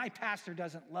them. My pastor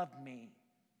doesn't love me.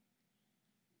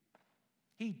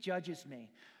 He judges me.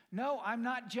 No, I'm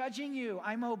not judging you.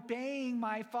 I'm obeying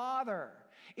my Father.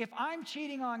 If I'm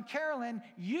cheating on Carolyn,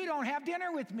 you don't have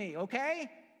dinner with me, okay?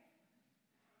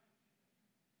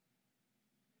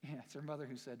 Yeah, it's her mother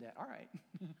who said that. All right.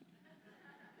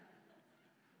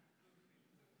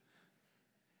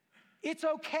 It's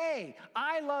okay.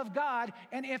 I love God,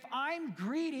 and if I'm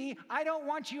greedy, I don't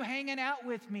want you hanging out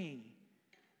with me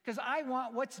because I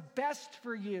want what's best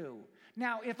for you.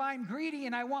 Now, if I'm greedy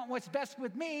and I want what's best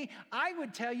with me, I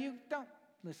would tell you, don't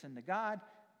listen to God.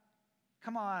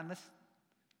 Come on,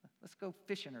 let's go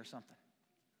fishing or something,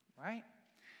 right?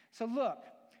 So look,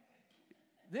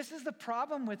 this is the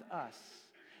problem with us.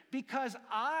 Because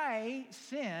I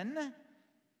sin,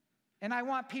 and I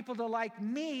want people to like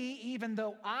me even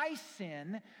though I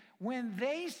sin, when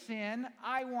they sin,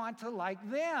 I want to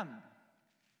like them.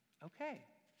 Okay.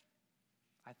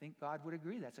 I think God would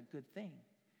agree that's a good thing.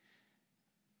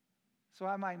 So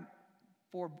I have my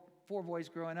four boys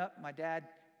growing up. My dad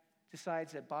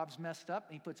decides that Bob's messed up,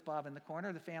 and he puts Bob in the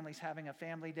corner. The family's having a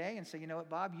family day, and say, you know what,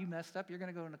 Bob, you messed up. You're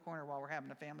going to go in the corner while we're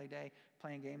having a family day,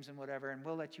 playing games and whatever, and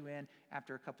we'll let you in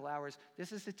after a couple hours.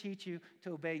 This is to teach you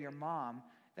to obey your mom,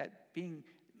 that being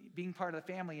part of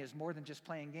the family is more than just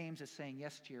playing games. It's saying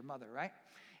yes to your mother, right?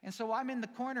 And so I'm in the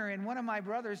corner, and one of my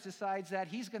brothers decides that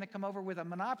he's going to come over with a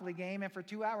Monopoly game, and for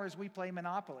 2 hours we play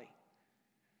Monopoly.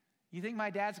 You think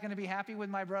my dad's going to be happy with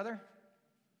my brother?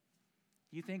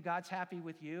 You think God's happy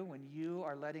with you when you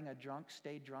are letting a drunk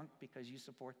stay drunk because you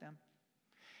support them?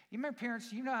 You remember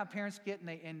parents, you know how parents get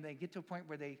and they get to a point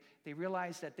where they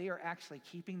realize that they are actually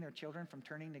keeping their children from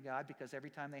turning to God because every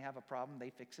time they have a problem, they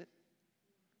fix it.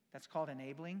 That's called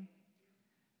enabling.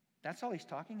 That's all he's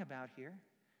talking about here.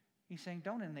 He's saying,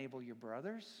 don't enable your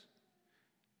brothers.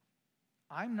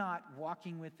 I'm not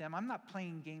walking with them. I'm not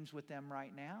playing games with them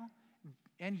right now.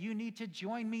 And you need to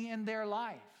join me in their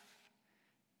life.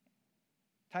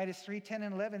 Titus 3:10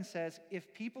 and 11 says,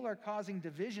 if people are causing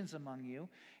divisions among you,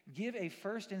 give a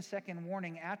first and second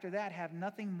warning. After that, have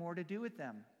nothing more to do with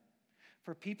them.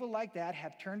 For people like that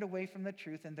have turned away from the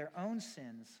truth, and their own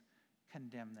sins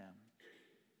condemn them.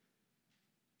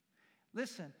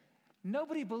 Listen,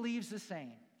 nobody believes the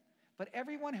same. But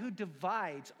everyone who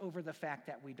divides over the fact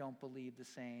that we don't believe the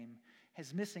same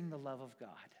is missing the love of God.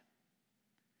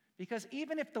 Because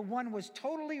even if the one was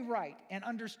totally right and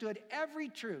understood every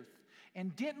truth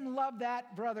and didn't love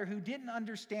that brother who didn't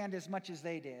understand as much as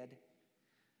they did,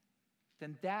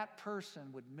 then that person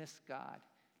would miss God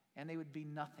and they would be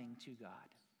nothing to God.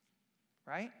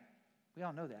 Right? We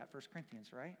all know that, 1 Corinthians,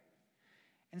 right?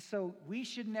 And so we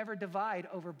should never divide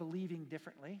over believing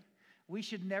differently. We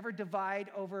should never divide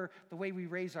over the way we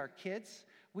raise our kids.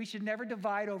 We should never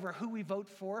divide over who we vote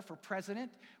for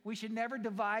president. We should never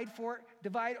divide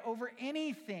over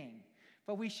anything.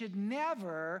 But we should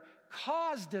never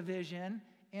cause division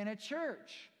in a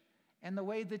church. And the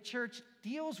way the church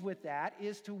deals with that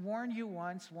is to warn you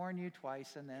once, warn you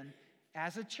twice, and then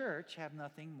as a church have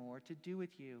nothing more to do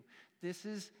with you. This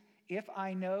is, if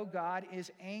I know God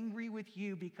is angry with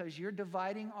you because you're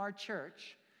dividing our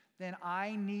church, then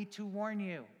I need to warn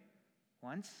you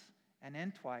once and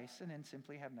then twice and then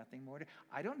simply have nothing more to.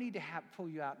 I don't need to pull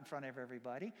you out in front of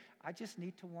everybody. I just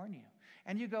need to warn you.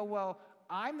 And you go, well,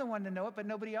 I'm the one to know it, but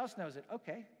nobody else knows it.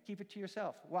 Okay, keep it to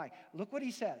yourself. Why? Look what he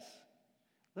says.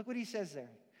 Look what he says there.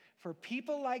 For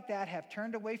people like that have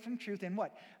turned away from truth, and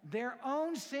what? Their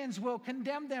own sins will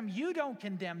condemn them. You don't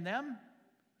condemn them.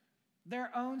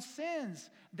 Their own sins,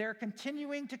 their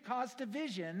continuing to cause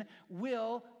division,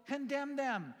 will condemn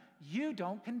them. You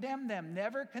don't condemn them.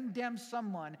 Never condemn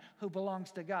someone who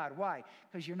belongs to God. Why?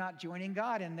 Because you're not joining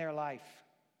God in their life.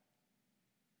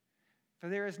 For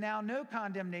there is now no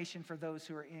condemnation for those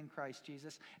who are in Christ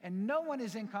Jesus. And no one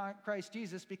is in Christ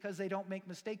Jesus because they don't make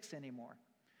mistakes anymore.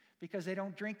 Because they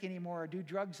don't drink anymore or do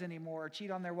drugs anymore or cheat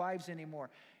on their wives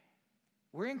anymore.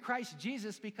 We're in Christ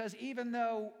Jesus because even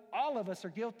though all of us are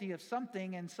guilty of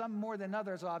something, and some more than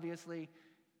others, obviously,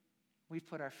 we've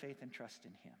put our faith and trust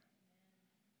in him.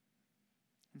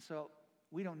 And so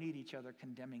we don't need each other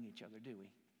condemning each other, do we?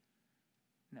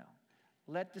 No.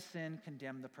 Let the sin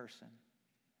condemn the person.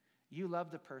 You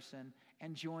love the person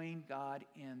and join God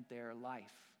in their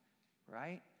life,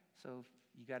 right? So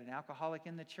if you got an alcoholic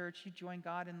in the church, you join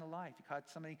God in the life. You caught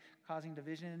somebody causing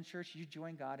division in the church, you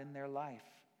join God in their life.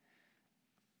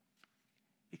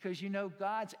 Because you know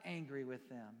God's angry with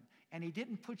them. And he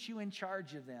didn't put you in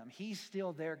charge of them. He's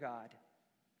still their God.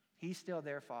 He's still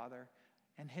their Father.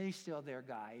 And he's still their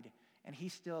guide. And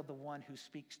he's still the one who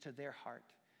speaks to their heart.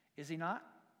 Is he not?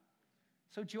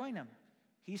 So join him.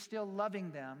 He's still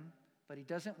loving them, but he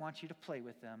doesn't want you to play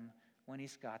with them when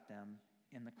he's got them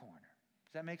in the corner.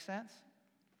 Does that make sense?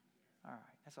 All right.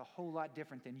 That's a whole lot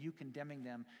different than you condemning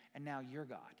them and now you're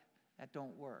God. That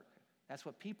don't work. That's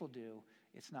what people do.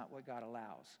 It's not what God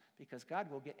allows. Because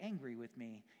God will get angry with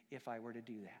me if I were to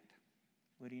do that.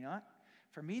 Would he not?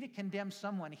 For me to condemn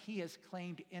someone he has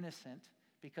claimed innocent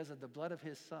because of the blood of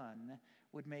his son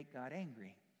would make God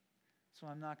angry. So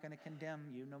I'm not going to condemn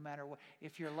you no matter what.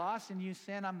 If you're lost and you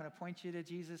sin, I'm going to point you to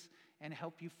Jesus and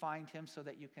help you find him so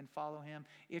that you can follow him.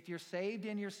 If you're saved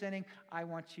and you're sinning, I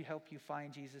want to help you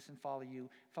find Jesus and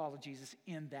follow Jesus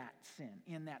in that sin,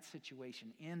 in that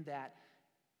situation, in that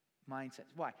mindset.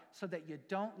 Why? So that you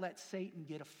don't let Satan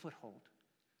get a foothold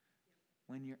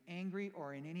when you're angry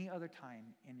or in any other time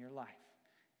in your life.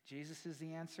 Jesus is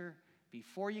the answer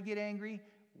before you get angry,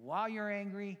 while you're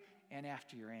angry, and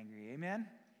after you're angry. Amen?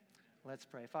 Let's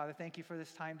pray. Father, thank you for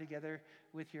this time together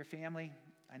with your family.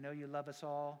 I know you love us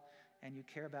all and you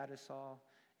care about us all,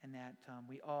 and that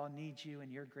we all need you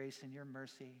and your grace and your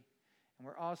mercy. And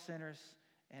we're all sinners,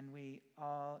 and we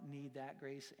all need that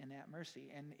grace and that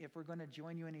mercy. And if we're going to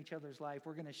join you in each other's life,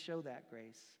 we're going to show that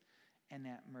grace and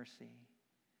that mercy.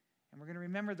 And we're going to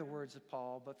remember the words of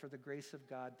Paul, but for the grace of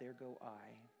God, there go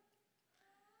I.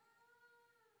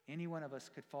 Any one of us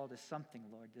could fall to something,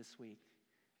 Lord, this week.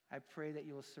 I pray that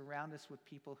you will surround us with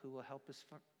people who will help us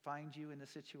find you in the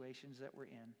situations that we're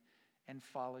in and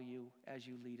follow you as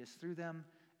you lead us through them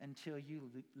until you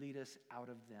lead us out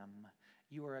of them.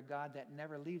 You are a God that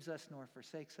never leaves us nor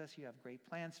forsakes us. You have great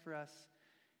plans for us,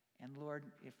 And Lord,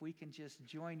 if we can just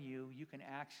join you, you can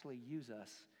actually use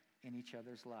us in each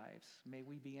other's lives. May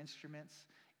we be instruments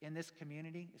in this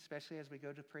community, especially as we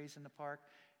go to Praise in the Park.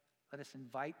 Let us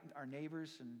invite our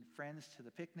neighbors and friends to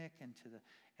the picnic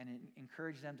and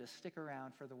encourage them to stick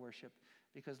around for the worship.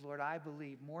 Because, Lord, I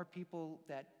believe more people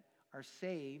that are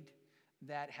saved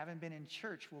that haven't been in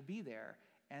church will be there,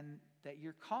 and that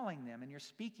you're calling them and you're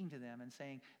speaking to them and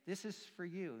saying, this is for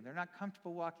you. They're not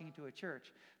comfortable walking into a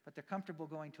church, but they're comfortable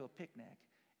going to a picnic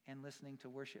and listening to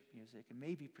worship music and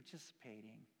maybe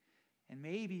participating. And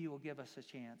maybe you will give us a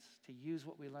chance to use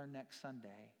what we learn next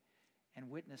Sunday and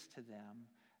witness to them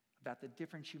about the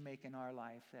difference you make in our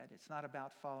life, that it's not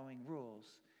about following rules,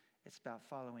 it's about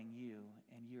following you,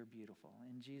 and you're beautiful.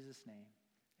 In Jesus' name,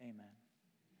 amen.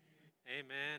 Amen.